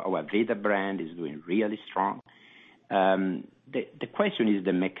also our Veda brand is doing really strong. The question is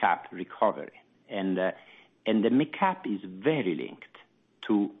the makeup recovery, and the makeup is very linked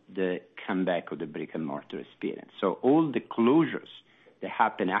to the comeback of the brick and mortar experience. So all the closures that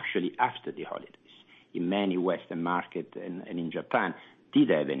happen actually after the holidays in many Western markets and in Japan did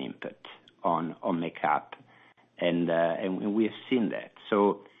have an impact on makeup, and we have seen that.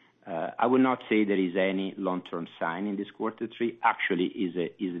 So I would not say there is any long-term sign in this quarter three. Actually, is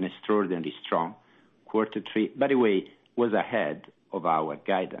an extraordinarily strong quarter three. By the way, was ahead of our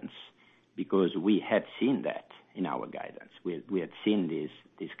guidance because we had seen that in our guidance. We had seen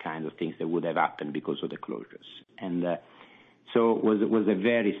these kind of things that would have happened because of the closures, and so it was a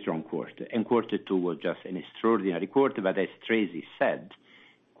very strong quarter. And quarter two was just an extraordinary quarter. But as Tracy said,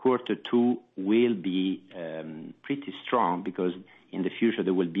 quarter two will be pretty strong because in the future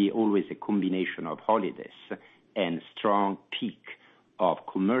there will be always a combination of holidays and strong peak of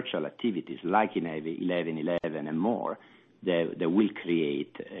commercial activities like in 11/11 and more that will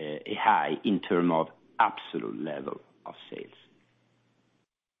create a high in terms of absolute level of sales.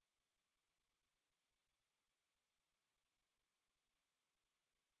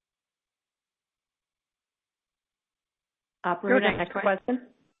 Operator, next question.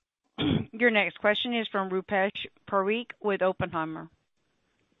 Your next question is from Rupesh Parikh with Oppenheimer.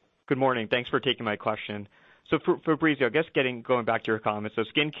 Good morning. Thanks for taking my question. So for Fabrizio, I guess going back to your comments, so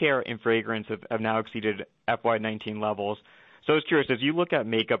skincare and fragrance have now exceeded FY19 levels. So I was curious, as you look at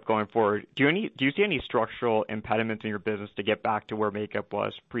makeup going forward, do you see any structural impediments in your business to get back to where makeup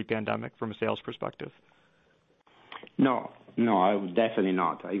was pre-pandemic from a sales perspective? No, definitely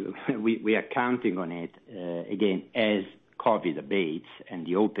not. We are counting on it again as COVID abates and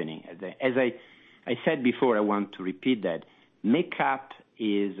the opening. As I said before, I want to repeat that makeup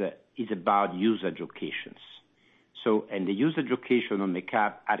is about usage occasions. So, and the usage occasion on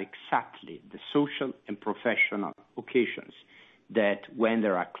makeup are exactly the social and professional occasions that when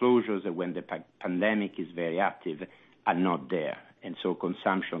there are closures and when the pandemic is very active are not there. And so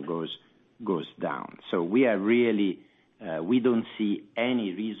consumption goes down. So we are really, we don't see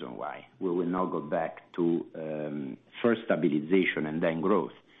any reason why we will not go back to first stabilization and then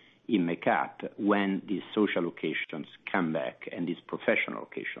growth in makeup when these social occasions come back and these professional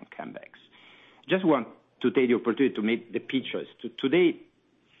occasion comebacks. Just want to take the opportunity to make the pictures. Today,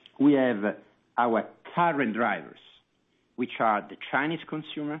 we have our current drivers, which are the Chinese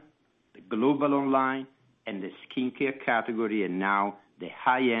consumer, the global online, and the skincare category, and now the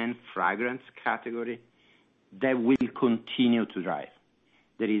high-end fragrance category that will continue to drive.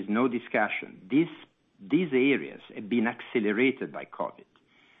 There is no discussion. These areas have been accelerated by COVID,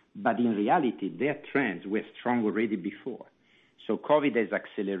 but in reality, their trends were strong already before. So COVID has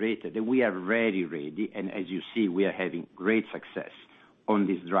accelerated, and we are very ready, and as you see, we are having great success on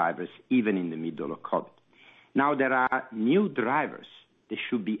these drivers, even in the middle of COVID. Now, there are new drivers that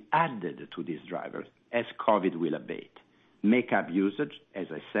should be added to these drivers as COVID will abate. Makeup usage, as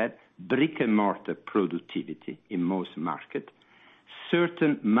I said, brick and mortar productivity in most markets,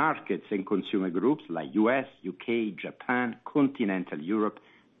 certain markets and consumer groups like US, UK, Japan, continental Europe,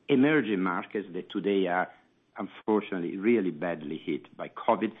 emerging markets that today are unfortunately really badly hit by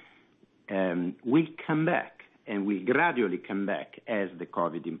COVID, will come back. and will gradually come back as the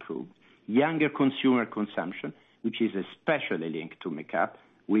COVID improves. Younger consumer consumption, which is especially linked to makeup,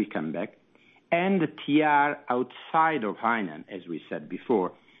 will come back. And the TR outside of Hainan, as we said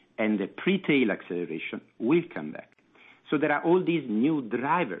before, and the pre-tail acceleration will come back. So there are all these new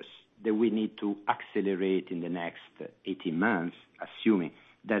drivers that we need to accelerate in the next 18 months, assuming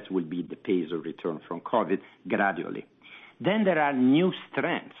that will be the pace of return from COVID gradually. Then there are new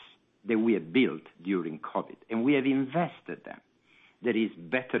strengths that we have built during COVID, and we have invested them. There is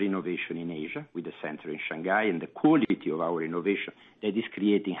better innovation in Asia with the center in Shanghai and the quality of our innovation that is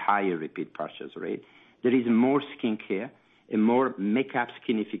creating higher repeat purchase rate. There is more skincare and more makeup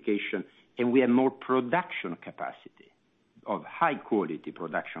skinification, and we have more production capacity, of high quality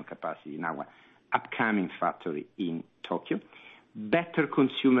production capacity in our upcoming factory in Tokyo. Better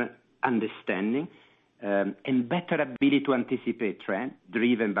consumer understanding and better ability to anticipate trend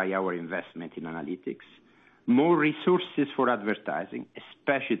driven by our investment in analytics. More resources for advertising,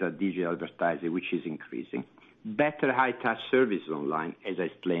 especially the digital advertising, which is increasing. Better high-touch service online, as I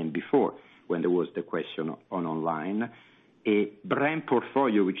explained before, when there was the question on online. A brand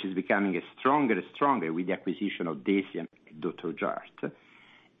portfolio which is becoming stronger and stronger with the acquisition of Deciem and Dr. Jart.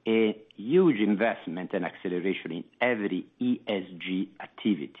 A huge investment and acceleration in every ESG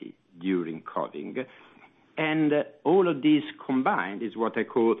activity during COVID. And all of these combined is what I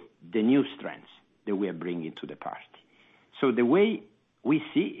call the new strengths that we are bringing to the party. So the way we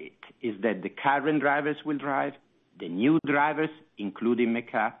see it is that the current drivers will drive, the new drivers, including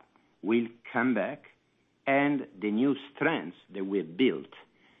makeup, will come back, and the new strengths that we have built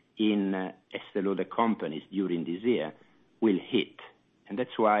in Estee Lauder companies during this year will hit. And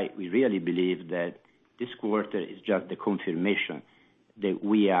that's why we really believe that this quarter is just the confirmation that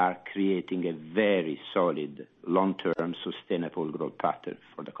we are creating a very solid, long-term, sustainable growth pattern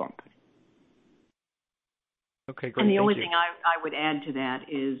for the company. Okay, great. And the only thing I would add to that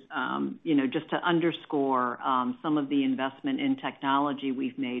is, just to underscore some of the investment in technology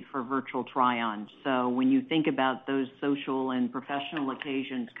we've made for virtual try-on. So when you think about those social and professional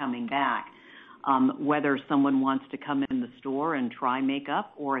occasions coming back, whether someone wants to come in the store and try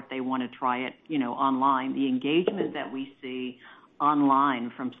makeup or if they want to try it, online, the engagement that we see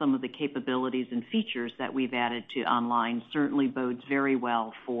online from some of the capabilities and features that we've added to online certainly bodes very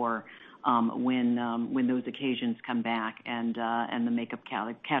well for when those occasions come back and the makeup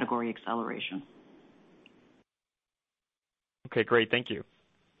category acceleration. Okay, great. Thank you.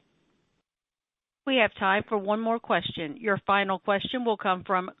 We have time for one more question. Your final question will come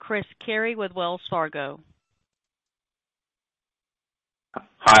from Chris Carey with Wells Fargo.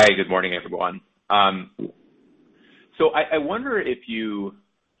 Hi, good morning, everyone. So I wonder if you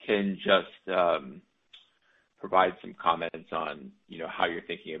can just provide some comments on, how you're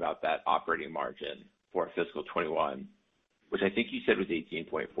thinking about that operating margin for fiscal 21, which I think you said was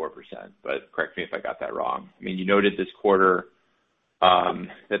 18.4%, but correct me if I got that wrong. I mean, you noted this quarter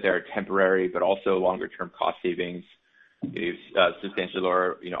that there are temporary but also longer-term cost savings. You substantially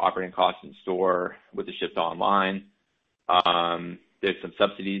lower, operating costs in store with the shift to online. There's some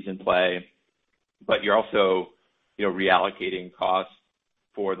subsidies in play, but you're also, reallocating costs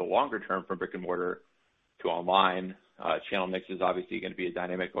for the longer term from brick and mortar to online. Channel mix is obviously going to be a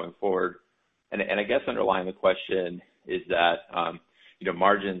dynamic going forward. And I guess underlying the question is that,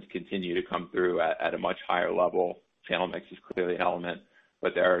 margins continue to come through at a much higher level. Channel mix is clearly an element,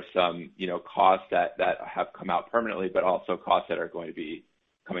 but there are some, costs that have come out permanently, but also costs that are going to be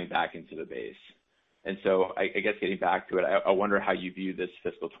coming back into the base. And so I guess getting back to it, I wonder how you view this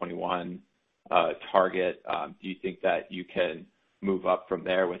fiscal 21 target. Do you think that you can move up from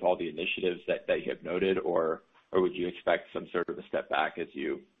there with all the initiatives that you have noted, or would you expect some sort of a step back as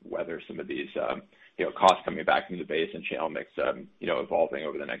you weather some of these, costs coming back into the base and channel mix, evolving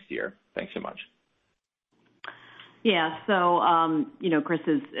over the next year? Thanks so much. Yeah. So, Chris,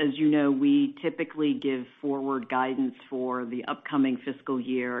 as you know, we typically give forward guidance for the upcoming fiscal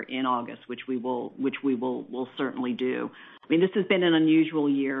year in August, which we will certainly do. I mean, this has been an unusual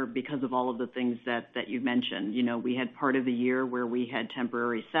year because of all of the things that you mentioned. We had part of the year where we had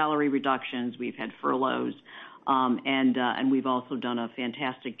temporary salary reductions, we've had furloughs, and we've also done a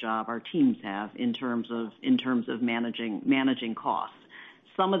fantastic job. Our teams have in terms of managing costs.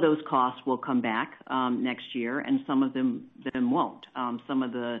 Some of those costs will come back next year, and some of them won't. Some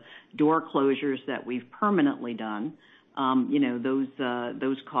of the door closures that we've permanently done,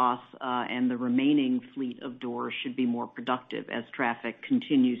 those costs and the remaining fleet of doors should be more productive as traffic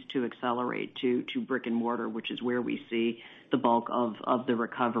continues to accelerate to brick and mortar, which is where we see the bulk of the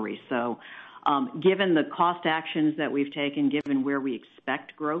recovery. So Given the cost actions that we've taken, given where we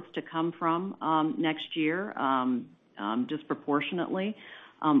expect growth to come from next year, disproportionately,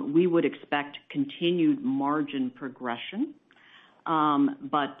 we would expect continued margin progression.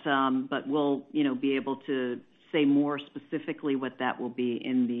 But we'll, be able to say more specifically what that will be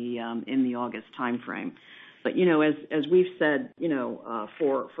in the August timeframe. But, as we've said,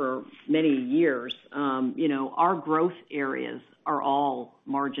 for many years, our growth areas are all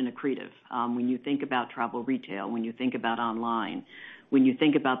margin accretive. When you think about travel retail, when you think about online, when you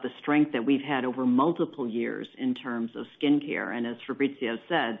think about the strength that we've had over multiple years in terms of skincare, and as Fabrizio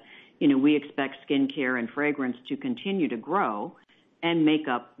said, we expect skincare and fragrance to continue to grow, and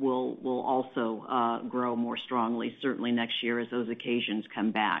makeup will also grow more strongly, certainly next year as those occasions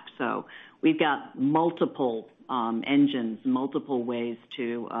come back. So we've got multiple engines, multiple ways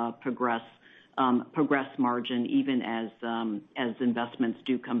to progress margin, even as investments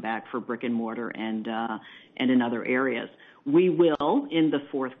do come back for brick and mortar and in other areas. We will, in the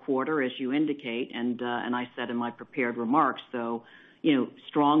fourth quarter, as you indicate, and I said in my prepared remarks, though,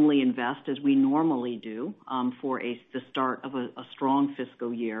 strongly invest as we normally do for the start of a strong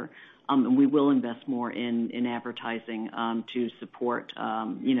fiscal year. And we will invest more in advertising to support,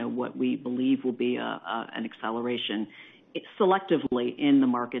 what we believe will be an acceleration selectively in the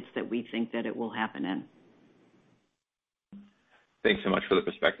markets that we think that it will happen in. Thanks so much for the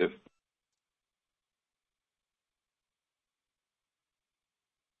perspective.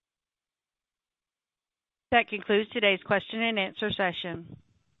 That concludes today's question and answer session.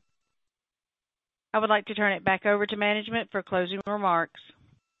 I would like to turn it back over to management for closing remarks.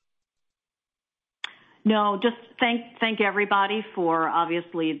 No, just thank everybody for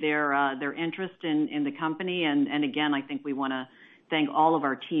obviously their interest in the company, and again, I think we want to thank all of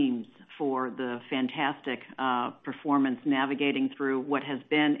our teams for the fantastic performance navigating through what has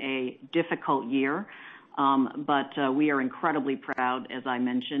been a difficult year. But we are incredibly proud, as I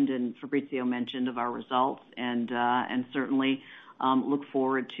mentioned and Fabrizio mentioned, of our results, and certainly look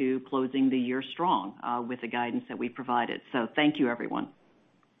forward to closing the year strong with the guidance that we provided. So thank you, everyone.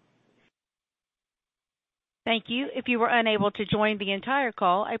 Thank you. If you were unable to join the entire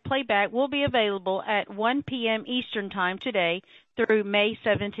call, a playback will be available at 1 p.m. Eastern Time today through May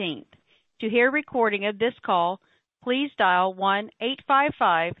 17th. To hear a recording of this call, please dial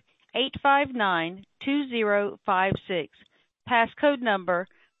 1-855-859-2056. Passcode number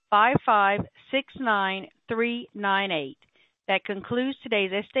 5569398. That concludes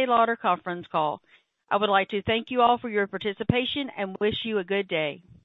today's Estee Lauder conference call. I would like to thank you all for your participation and wish you a good day.